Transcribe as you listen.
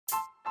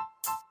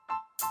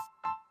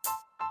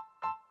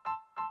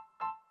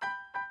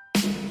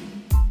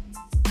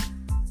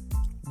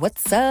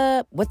What's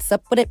up? What's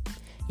up with it?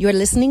 You're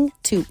listening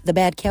to the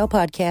Bad Cow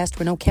Podcast,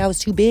 where no cow is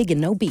too big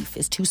and no beef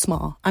is too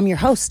small. I'm your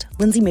host,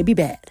 Lindsay May Be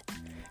Bad.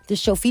 This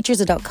show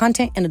features adult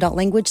content and adult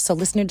language, so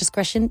listener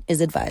discretion is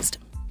advised.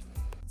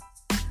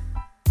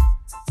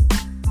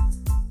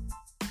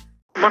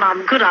 When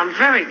I'm good, I'm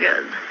very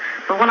good.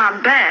 But when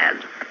I'm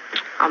bad,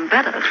 I'm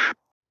better.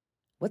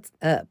 What's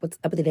up? What's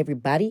up with it,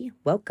 everybody?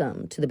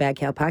 Welcome to the Bad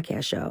Cow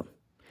Podcast Show.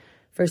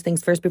 First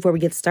things first, before we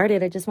get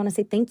started, I just want to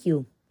say thank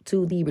you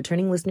to the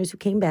returning listeners who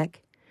came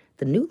back,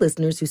 the new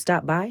listeners who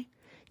stopped by.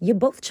 You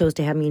both chose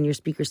to have me in your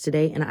speakers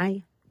today, and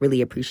I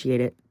really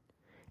appreciate it.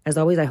 As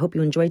always, I hope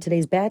you enjoyed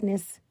today's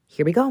badness.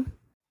 Here we go.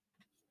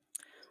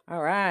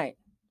 All right.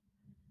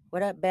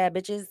 What up, bad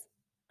bitches?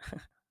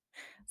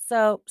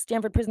 So,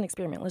 Stanford prison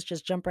experiment. Let's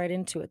just jump right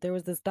into it. There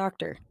was this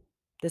doctor,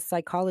 this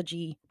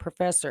psychology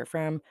professor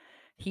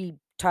he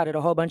taught at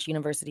a whole bunch of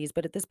universities,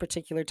 but at this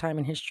particular time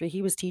in history,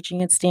 he was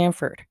teaching at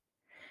Stanford.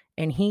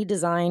 And he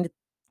designed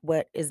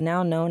what is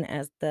now known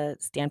as the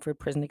Stanford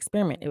prison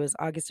experiment. It was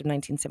August of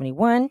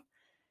 1971.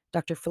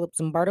 Dr. Philip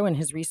Zimbardo and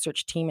his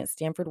research team at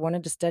Stanford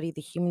wanted to study the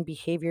human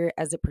behavior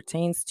as it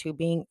pertains to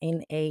being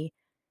in a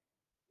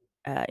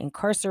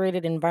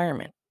incarcerated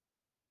environment.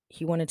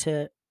 He wanted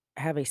to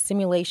have a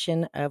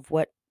simulation of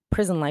what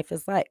prison life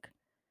is like.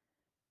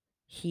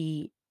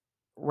 He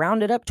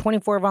rounded up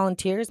 24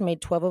 volunteers,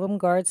 made 12 of them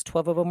guards,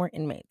 12 of them were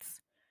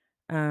inmates.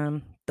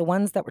 The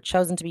ones that were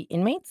chosen to be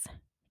inmates,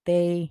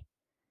 they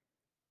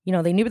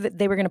knew that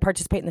they were going to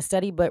participate in the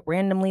study, but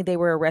randomly they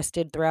were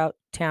arrested throughout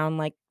town,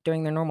 like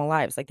during their normal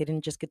lives. Like they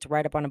didn't just get to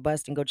ride up on a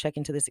bus and go check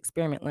into this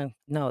experiment.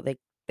 No,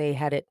 they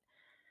had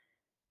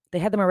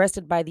them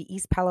arrested by the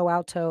East Palo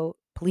Alto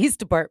Police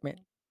Department.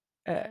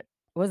 It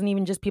wasn't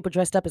even just people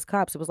dressed up as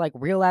cops. It was like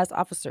real ass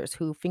officers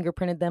who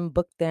fingerprinted them,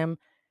 booked them,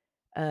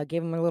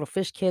 gave them their little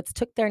fish kits,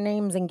 took their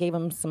names, and gave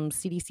them some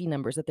CDC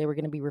numbers that they were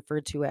going to be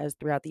referred to as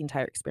throughout the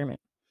entire experiment.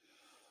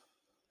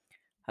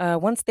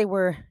 Once they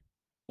were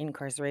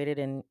incarcerated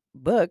and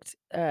booked,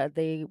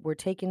 they were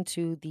taken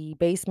to the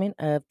basement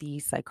of the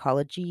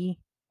psychology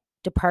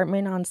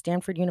department on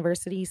Stanford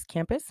University's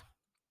campus,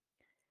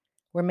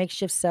 where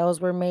makeshift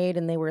cells were made,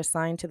 and they were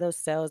assigned to those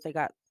cells. They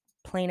got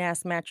plain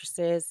ass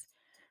mattresses,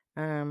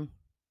 and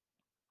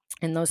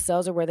those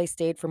cells are where they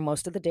stayed for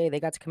most of the day.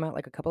 They got to come out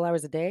like a couple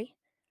hours a day.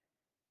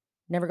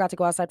 Never got to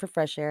go outside for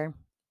fresh air.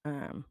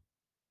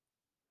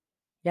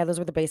 Those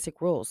were the basic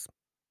rules.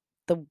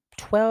 The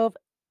 12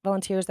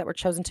 volunteers that were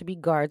chosen to be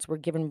guards were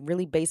given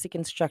really basic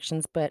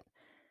instructions, but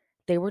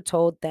they were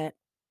told that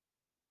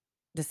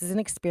this is an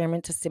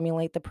experiment to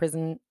simulate the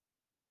prison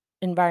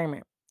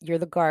environment. You're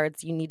the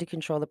guards. You need to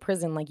control the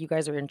prison. Like, you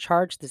guys are in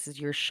charge. This is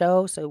your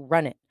show, so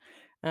run it.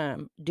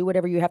 Do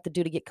whatever you have to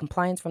do to get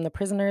compliance from the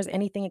prisoners,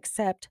 anything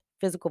except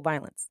physical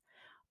violence.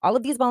 All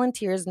of these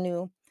volunteers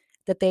knew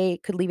that they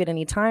could leave at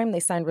any time. They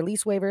signed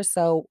release waivers,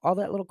 so all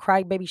that little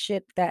crybaby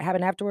shit that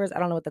happened afterwards, I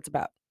don't know what that's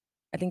about.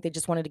 I think they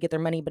just wanted to get their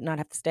money but not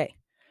have to stay.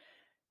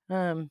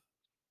 But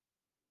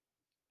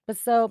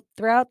so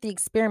throughout the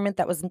experiment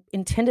that was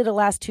intended to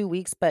last 2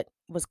 weeks but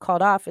was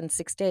called off in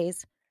 6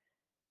 days,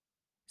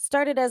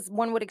 started as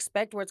one would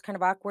expect, where it's kind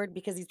of awkward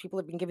because these people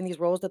have been given these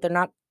roles that they're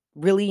not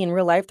really in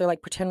real life. They're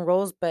like pretend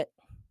roles, but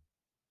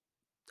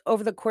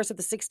over the course of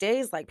the 6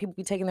 days, like, people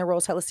be taking their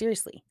roles hella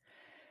seriously.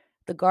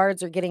 The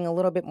guards are getting a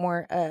little bit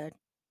more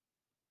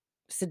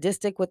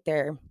sadistic with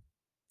their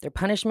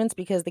punishments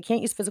because they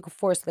can't use physical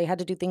force. So they had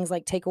to do things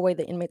like take away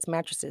the inmates'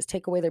 mattresses,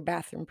 take away their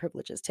bathroom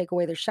privileges, take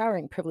away their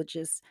showering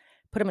privileges,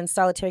 put them in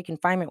solitary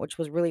confinement, which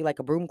was really like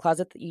a broom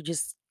closet that you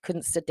just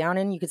couldn't sit down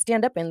in. You could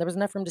stand up in. There was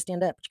enough room to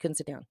stand up, but you couldn't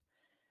sit down.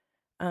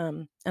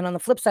 And on the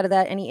flip side of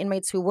that, any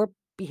inmates who were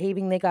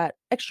behaving, they got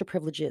extra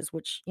privileges,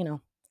 which,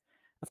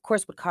 of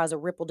course, would cause a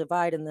ripple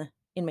divide in the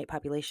inmate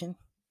population.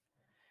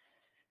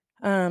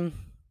 One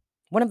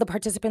of the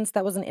participants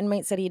that was an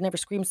inmate said he had never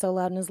screamed so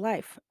loud in his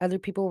life. Other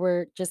people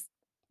were just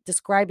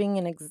describing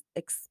and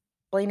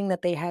explaining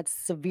that they had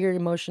severe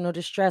emotional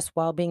distress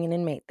while being an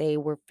inmate. They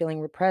were feeling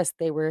repressed.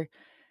 They were,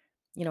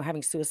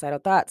 having suicidal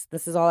thoughts.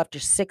 This is all after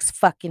 6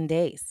 fucking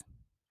days.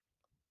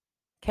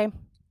 Okay?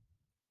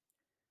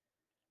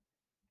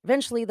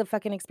 Eventually, the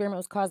fucking experiment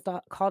was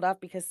called off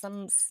because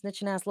some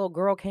snitching ass little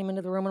girl came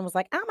into the room and was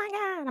like, "Oh my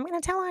God, I'm going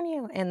to tell on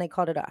you." And they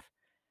called it off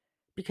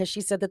because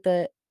she said that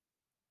the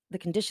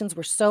conditions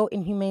were so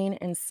inhumane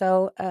and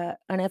so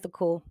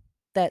unethical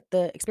that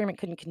the experiment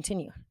couldn't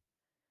continue.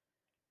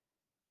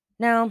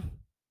 Now,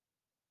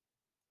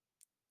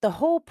 the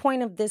whole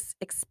point of this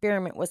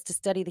experiment was to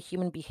study the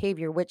human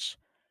behavior, which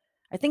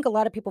I think a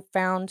lot of people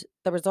found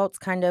the results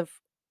kind of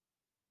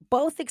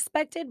both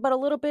expected, but a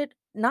little bit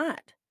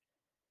not.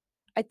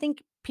 I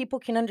think people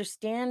can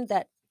understand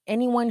that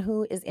anyone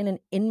who is in an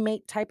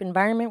inmate type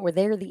environment where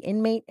they're the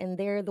inmate and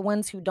they're the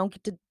ones who don't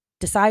get to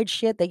decide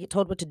shit, they get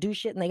told what to do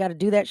shit and they got to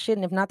do that shit.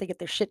 And if not, they get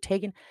their shit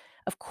taken.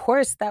 Of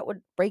course, that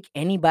would break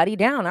anybody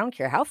down. I don't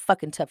care how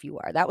fucking tough you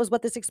are. That was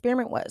what this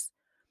experiment was.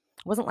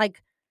 It wasn't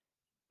like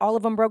all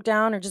of them broke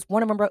down or just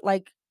one of them broke.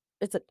 Like,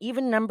 it's an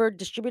even number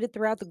distributed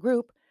throughout the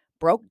group,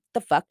 broke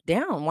the fuck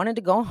down, wanted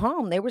to go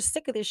home. They were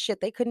sick of this shit.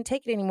 They couldn't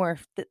take it anymore.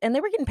 And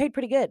they were getting paid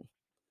pretty good.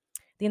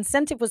 The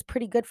incentive was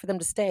pretty good for them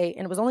to stay,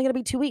 and it was only going to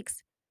be 2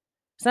 weeks.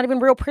 It's not even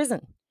real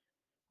prison,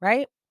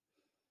 right?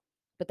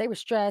 But they were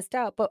stressed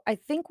out. But I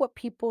think what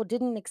people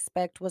didn't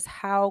expect was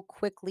how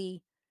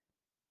quickly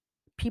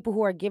people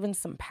who are given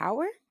some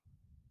power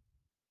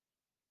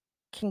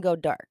can go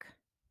dark.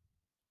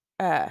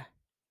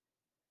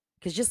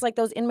 Because just like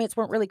those inmates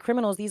weren't really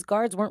criminals, these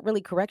guards weren't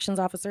really corrections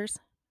officers.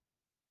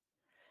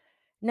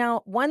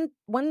 Now, one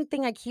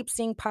thing I keep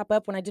seeing pop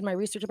up when I did my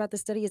research about this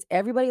study is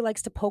everybody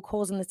likes to poke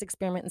holes in this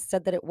experiment and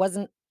said that it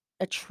wasn't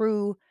a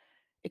true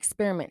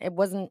experiment. It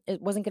wasn't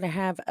going to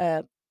have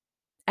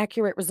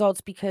accurate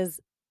results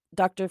because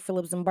Dr.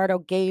 Philip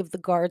Zimbardo gave the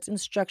guards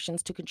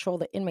instructions to control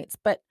the inmates.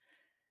 But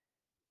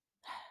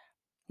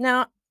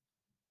now,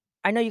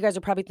 I know you guys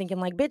are probably thinking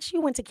like, bitch,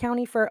 you went to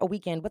county for a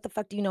weekend. What the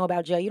fuck do you know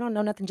about jail? You don't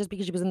know nothing just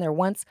because you was in there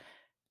once.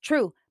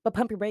 True, but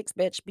pump your brakes,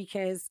 bitch,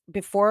 because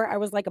before I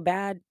was like a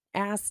bad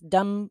ass,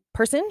 dumb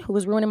person who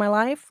was ruining my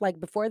life, like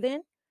before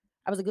then,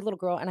 I was a good little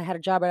girl and I had a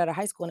job right out of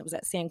high school and it was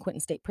at San Quentin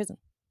State Prison.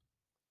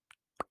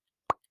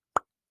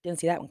 Didn't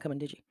see that one coming,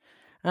 did you?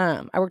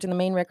 I worked in the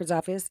main records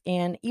office,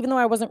 and even though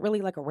I wasn't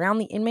really like around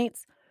the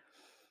inmates,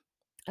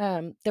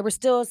 there were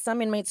still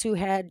some inmates who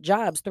had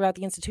jobs throughout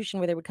the institution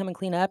where they would come and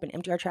clean up and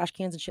empty our trash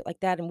cans and shit like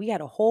that. And we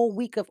had a whole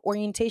week of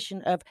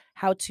orientation of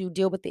how to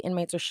deal with the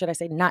inmates, or should I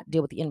say not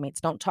deal with the inmates.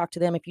 Don't talk to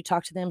them. If you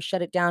talk to them,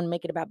 shut it down,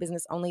 make it about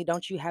business only.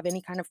 Don't you have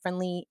any kind of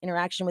friendly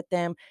interaction with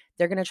them.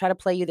 They're going to try to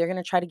play you. They're going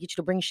to try to get you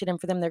to bring shit in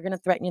for them. They're going to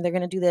threaten you. They're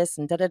going to do this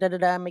and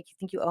da-da-da-da-da, make you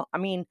think I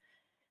mean,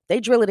 they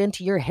drill it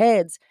into your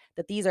heads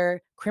that these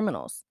are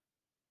criminals.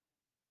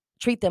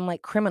 Treat them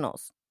like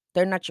criminals.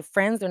 They're not your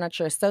friends. They're not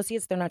your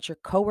associates. They're not your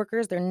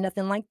coworkers. They're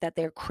nothing like that.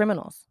 They're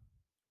criminals.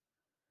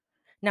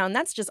 Now, and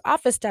that's just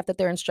office staff that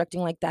they're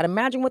instructing like that.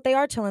 Imagine what they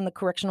are telling the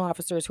correctional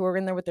officers who are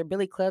in there with their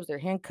billy clubs, their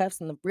handcuffs,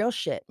 and the real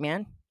shit,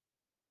 man.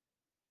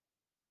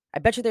 I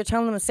bet you they're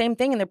telling them the same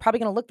thing, and they're probably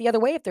going to look the other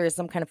way if there is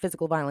some kind of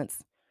physical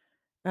violence.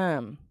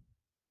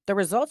 The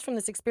results from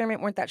this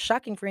experiment weren't that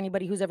shocking for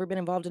anybody who's ever been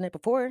involved in it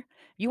before.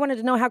 You wanted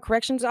to know how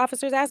corrections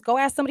officers ask? Go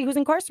ask somebody who's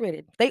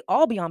incarcerated. They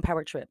all be on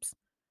power trips.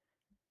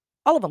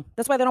 All of them.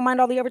 That's why they don't mind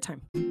all the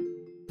overtime.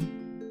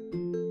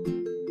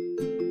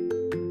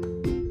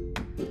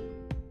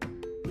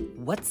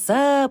 What's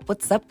up?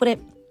 What's up with it?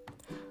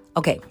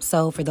 Okay,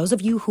 so for those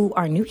of you who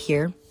are new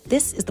here,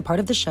 this is the part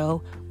of the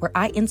show where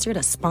I insert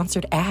a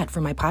sponsored ad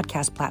for my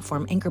podcast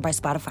platform, Anchor by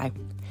Spotify,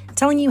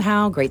 telling you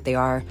how great they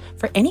are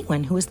for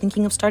anyone who is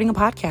thinking of starting a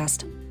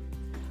podcast.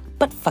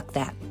 But fuck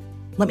that.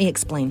 Let me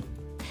explain.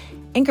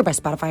 Anchor by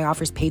Spotify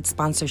offers paid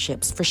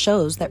sponsorships for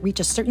shows that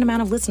reach a certain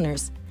amount of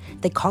listeners.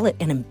 They call it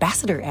an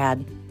ambassador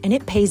ad, and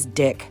it pays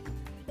dick.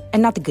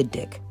 And not the good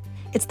dick.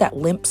 It's that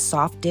limp,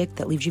 soft dick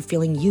that leaves you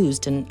feeling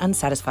used and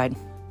unsatisfied.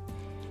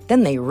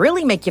 Then they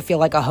really make you feel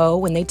like a hoe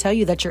when they tell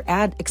you that your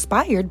ad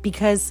expired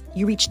because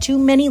you reached too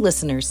many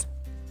listeners.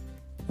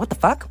 What the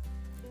fuck?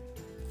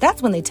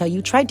 That's when they tell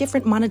you try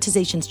different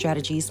monetization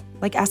strategies,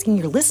 like asking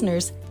your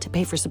listeners to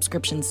pay for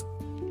subscriptions.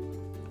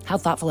 How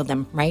thoughtful of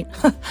them, right?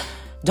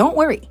 Don't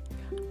worry.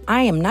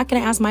 I am not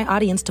going to ask my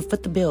audience to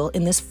foot the bill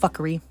in this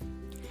fuckery.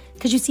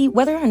 Because you see,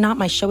 whether or not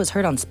my show is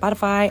heard on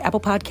Spotify, Apple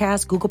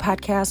Podcasts, Google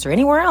Podcasts, or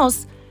anywhere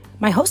else,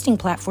 my hosting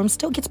platform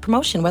still gets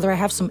promotion whether I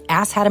have some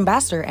asshat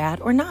ambassador ad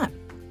or not.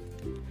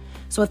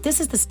 So if this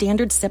is the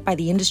standard set by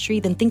the industry,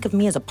 then think of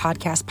me as a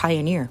podcast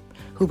pioneer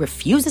who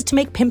refuses to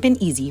make pimpin'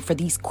 easy for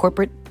these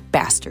corporate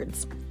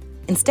bastards.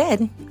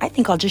 Instead, I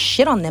think I'll just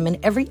shit on them in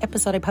every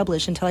episode I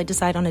publish until I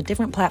decide on a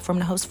different platform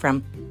to host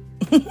from.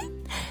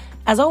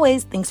 As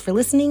always, thanks for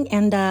listening,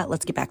 and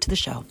let's get back to the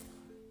show.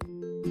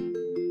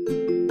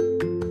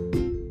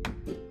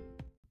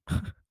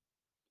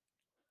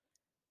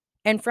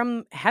 And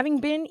from having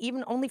been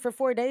even only for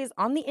 4 days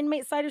on the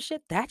inmate side of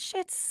shit, that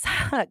shit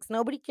sucks.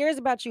 Nobody cares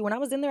about you. When I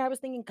was in there, I was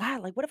thinking,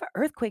 God, like, what if an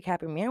earthquake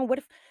happened, man? What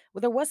if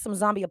there was some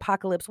zombie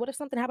apocalypse? What if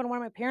something happened to one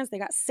of my parents? They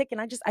got sick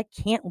and I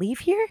can't leave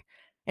here?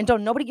 And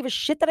don't nobody give a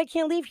shit that I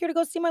can't leave here to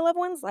go see my loved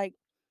ones? Like,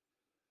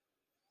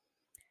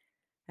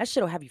 that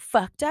shit'll have you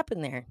fucked up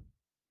in there.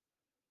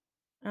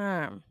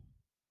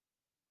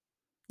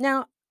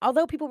 Now,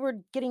 although people were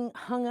getting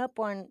hung up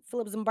on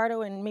Philip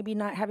Zimbardo and maybe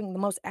not having the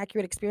most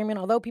accurate experiment,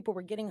 although people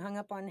were getting hung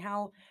up on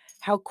how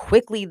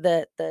quickly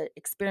the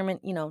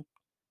experiment,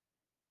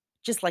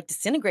 just like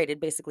disintegrated,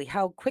 basically,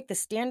 how quick the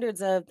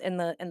standards of and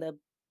the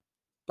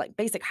like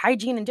basic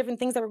hygiene and different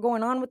things that were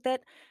going on with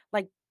it,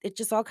 like it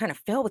just all kind of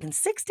fell within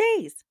 6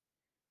 days.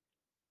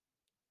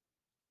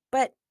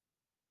 But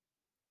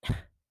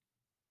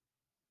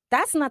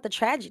that's not the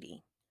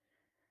tragedy.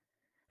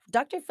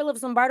 Dr. Philip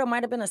Zimbardo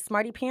might have been a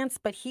smarty pants,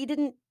 but he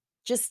didn't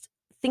just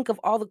think of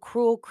all the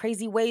cruel,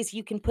 crazy ways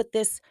you can put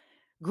this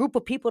group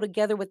of people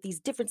together with these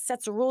different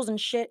sets of rules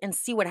and shit and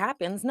see what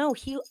happens. No,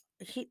 he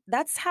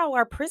that's how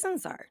our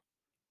prisons are.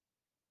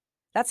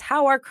 That's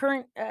how our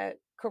current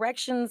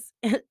corrections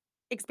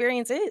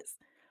experience is.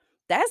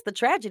 That's the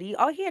tragedy.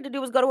 All he had to do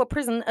was go to a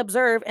prison,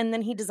 observe, and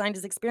then he designed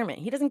his experiment.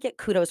 He doesn't get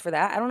kudos for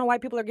that. I don't know why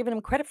people are giving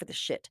him credit for this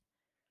shit.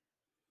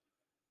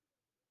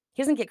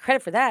 He doesn't get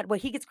credit for that.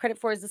 What he gets credit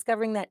for is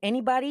discovering that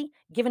anybody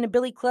given a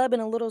billy club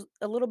and a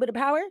little bit of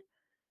power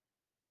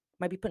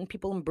might be putting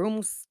people in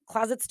brooms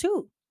closets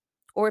too.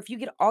 Or if you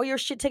get all your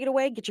shit taken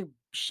away, get your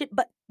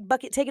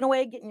bucket taken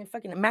away, getting your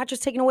fucking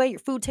mattress taken away, your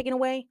food taken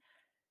away,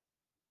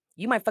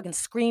 you might fucking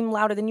scream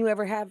louder than you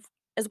ever have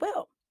as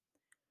well.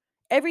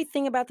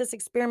 Everything about this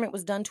experiment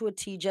was done to a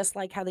T, just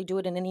like how they do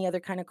it in any other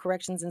kind of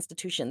corrections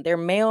institution. Their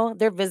mail,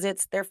 their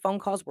visits, their phone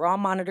calls were all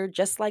monitored,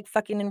 just like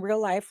fucking in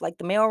real life, like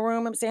the mail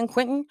room I'm San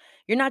Quentin.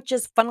 You're not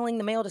just funneling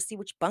the mail to see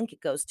which bunk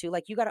it goes to.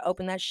 Like, you got to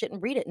open that shit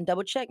and read it and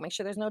double check, make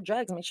sure there's no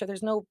drugs, make sure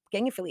there's no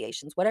gang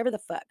affiliations, whatever the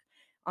fuck.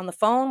 On the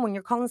phone, when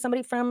you're calling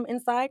somebody from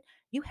inside,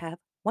 you have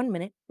 1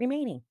 minute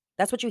remaining.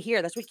 That's what you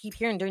hear. That's what you keep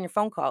hearing during your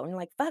phone call. And you're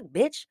like, fuck,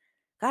 bitch.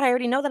 God, I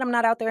already know that I'm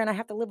not out there and I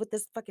have to live with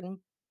this fucking.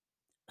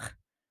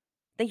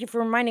 Thank you for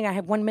reminding I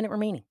have 1 minute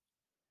remaining.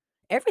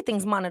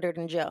 Everything's monitored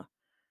in jail,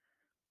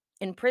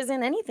 in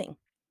prison, anything.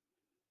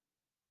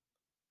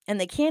 And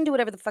they can do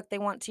whatever the fuck they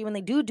want to you, and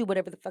they do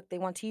whatever the fuck they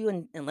want to you,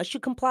 and unless you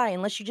comply,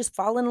 unless you just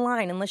fall in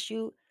line, unless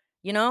you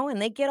know,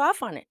 and they get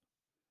off on it.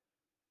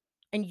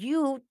 And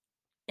you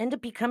end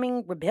up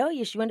becoming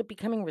rebellious, you end up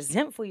becoming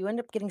resentful, you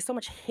end up getting so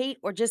much hate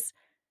or just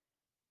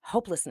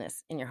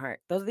hopelessness in your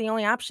heart. Those are the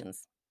only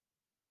options.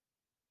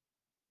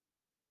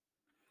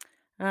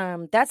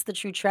 That's the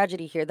true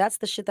tragedy here. That's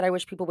the shit that I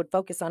wish people would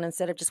focus on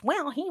instead of just,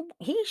 well,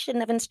 he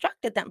shouldn't have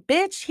instructed them.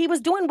 Bitch, he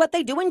was doing what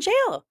they do in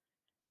jail.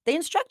 They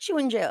instruct you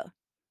in jail.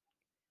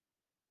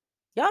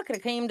 Y'all could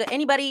have came to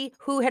anybody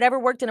who had ever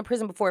worked in a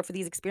prison before for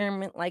these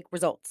experiment-like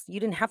results. You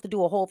didn't have to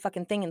do a whole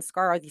fucking thing and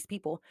scar all these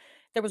people.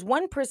 There was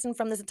one person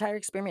from this entire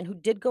experiment who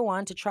did go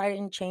on to try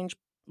and change,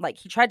 like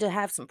he tried to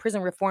have some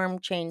prison reform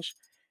change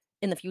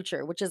in the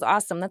future, which is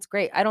awesome. That's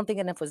great. I don't think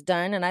enough was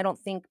done, and I don't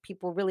think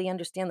people really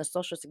understand the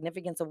social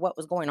significance of what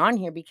was going on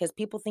here because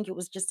people think it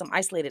was just some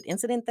isolated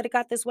incident that it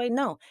got this way.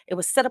 No, it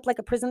was set up like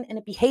a prison and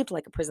it behaved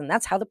like a prison.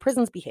 That's how the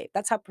prisons behave.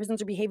 That's how prisons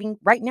are behaving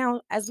right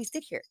now as we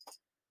sit here.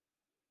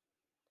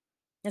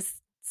 It's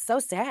so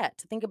sad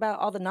to think about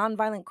all the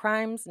nonviolent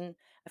crimes and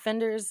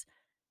offenders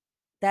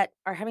that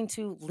are having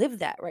to live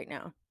that right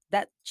now.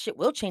 That shit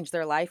will change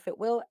their life. It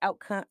will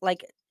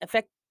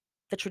affect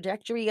the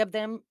trajectory of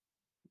them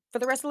for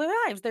the rest of their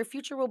lives. Their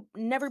future will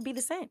never be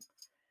the same.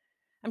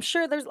 I'm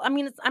sure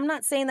I'm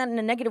not saying that in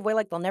a negative way,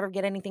 like they'll never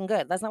get anything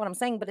good. That's not what I'm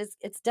saying, but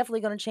it's definitely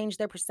going to change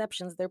their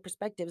perceptions, their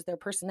perspectives, their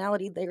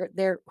personality,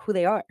 their who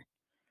they are.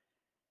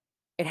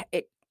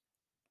 It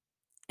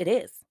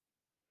is.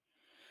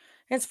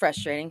 It's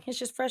frustrating. It's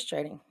just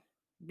frustrating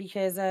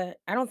because I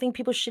don't think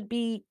people should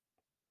be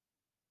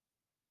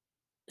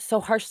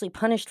so harshly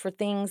punished for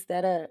things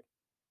that all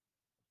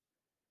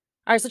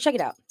right, so check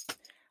it out.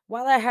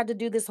 While I had to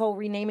do this whole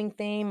renaming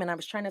thing and I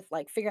was trying to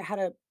like figure out how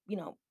to,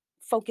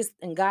 focus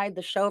and guide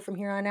the show from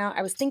here on out,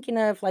 I was thinking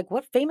of like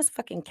what famous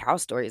fucking cow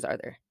stories are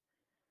there?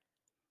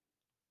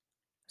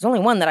 There's only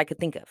one that I could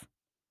think of.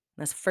 And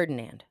that's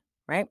Ferdinand,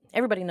 right?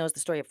 Everybody knows the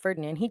story of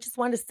Ferdinand. He just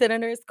wanted to sit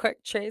under his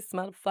cork tree,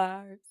 smell the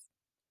flowers.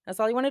 That's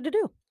all he wanted to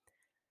do.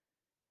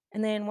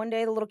 And then one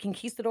day the little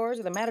conquistadors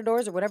or the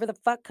matadors or whatever the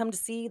fuck come to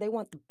see, they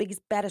want the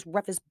biggest, baddest,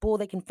 roughest bull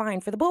they can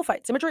find for the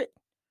bullfights in Madrid.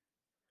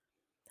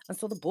 And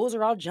so the bulls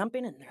are all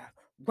jumping and they're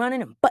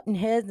running and butting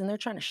heads and they're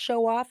trying to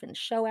show off and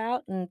show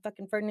out. And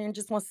fucking Ferdinand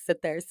just wants to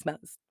sit there and smell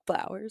his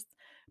flowers.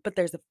 But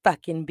there's a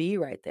fucking bee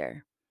right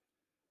there.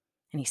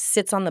 And he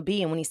sits on the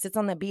bee. And when he sits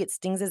on that bee, it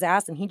stings his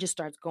ass and he just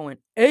starts going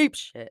ape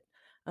shit.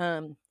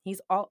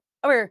 He's all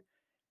over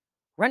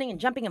running and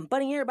jumping and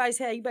butting everybody's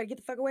head. You better get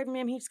the fuck away from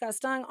him. He just got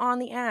stung on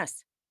the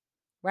ass.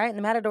 Right? And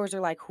the matadors are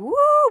like, whoo,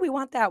 we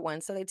want that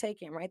one. So they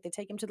take him, right? They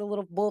take him to the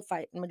little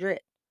bullfight in Madrid.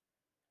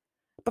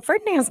 But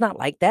Ferdinand's not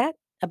like that.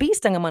 A bee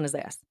stung him on his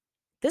ass.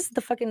 This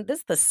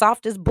is the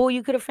softest bull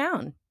you could have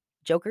found.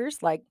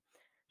 Jokers, like,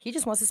 he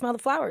just wants to smell the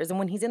flowers. And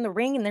when he's in the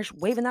ring and they're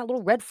waving that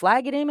little red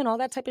flag at him and all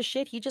that type of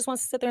shit, he just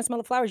wants to sit there and smell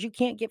the flowers. You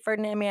can't get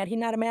Ferdinand mad. He's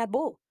not a mad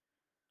bull.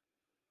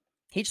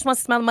 He just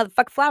wants to smell the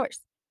motherfucking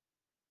flowers.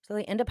 So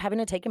they end up having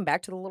to take him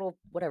back to the little,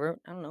 whatever,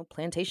 I don't know,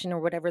 plantation or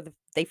whatever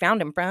they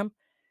found him from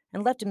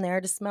and left him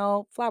there to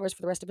smell flowers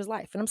for the rest of his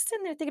life. And I'm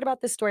sitting there thinking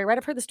about this story, right?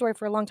 I've heard the story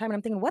for a long time and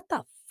I'm thinking, what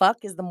the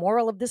fuck is the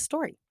moral of this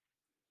story?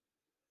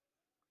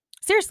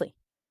 Seriously.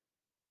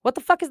 What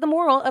the fuck is the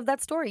moral of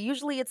that story?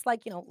 Usually it's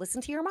like,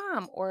 listen to your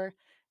mom or,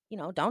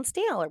 don't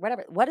steal or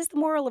whatever. What is the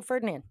moral of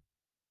Ferdinand?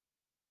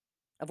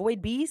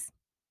 Avoid bees?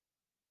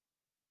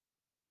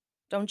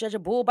 Don't judge a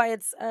bull by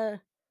its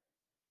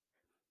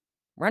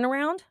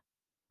runaround?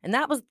 And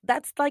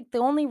that's like the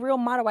only real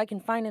motto I can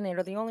find in it,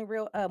 or the only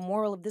real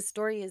moral of this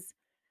story is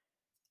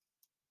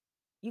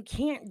you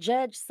can't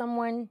judge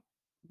someone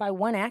by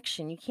one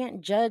action. You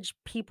can't judge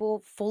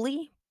people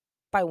fully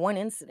by one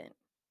incident.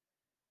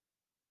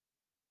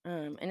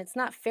 And it's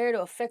not fair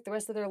to affect the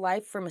rest of their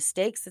life for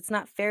mistakes. It's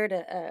not fair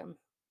to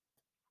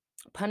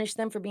punish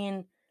them for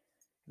being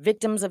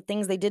victims of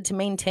things they did to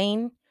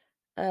maintain.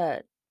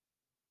 So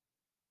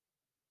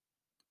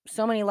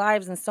many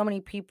lives and so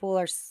many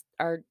people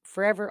are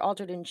forever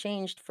altered and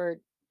changed for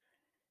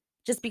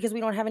just because we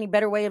don't have any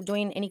better way of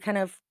doing any kind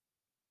of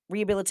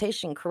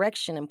rehabilitation,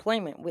 correction,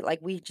 employment.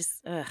 Let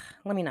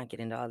me not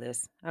get into all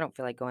this. I don't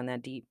feel like going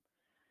that deep.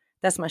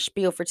 That's my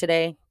spiel for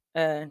today.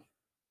 Hope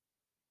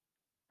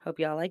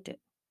y'all liked it.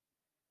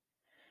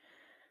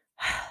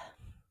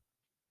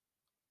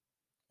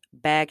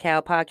 Bad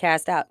Cow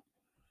Podcast out.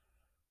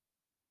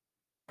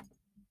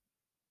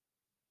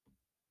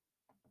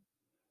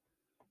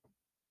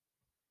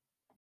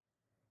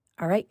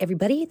 All right,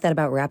 everybody, that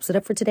about wraps it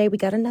up for today. We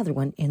got another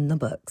one in the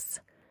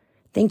books.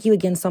 Thank you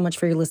again so much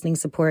for your listening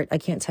support. I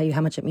can't tell you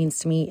how much it means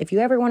to me. If you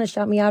ever want to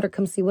shout me out or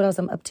come see what else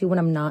I'm up to when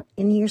I'm not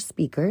in your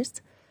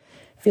speakers,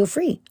 feel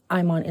free.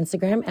 I'm on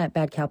Instagram at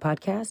Bad Cow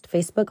Podcast,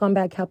 Facebook on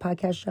Bad Cow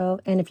Podcast Show.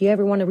 And if you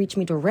ever want to reach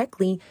me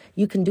directly,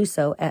 you can do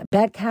so at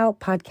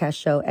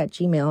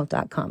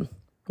badcowpodcastshow@gmail.com.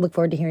 Look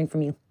forward to hearing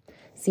from you.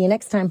 See you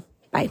next time.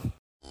 Bye.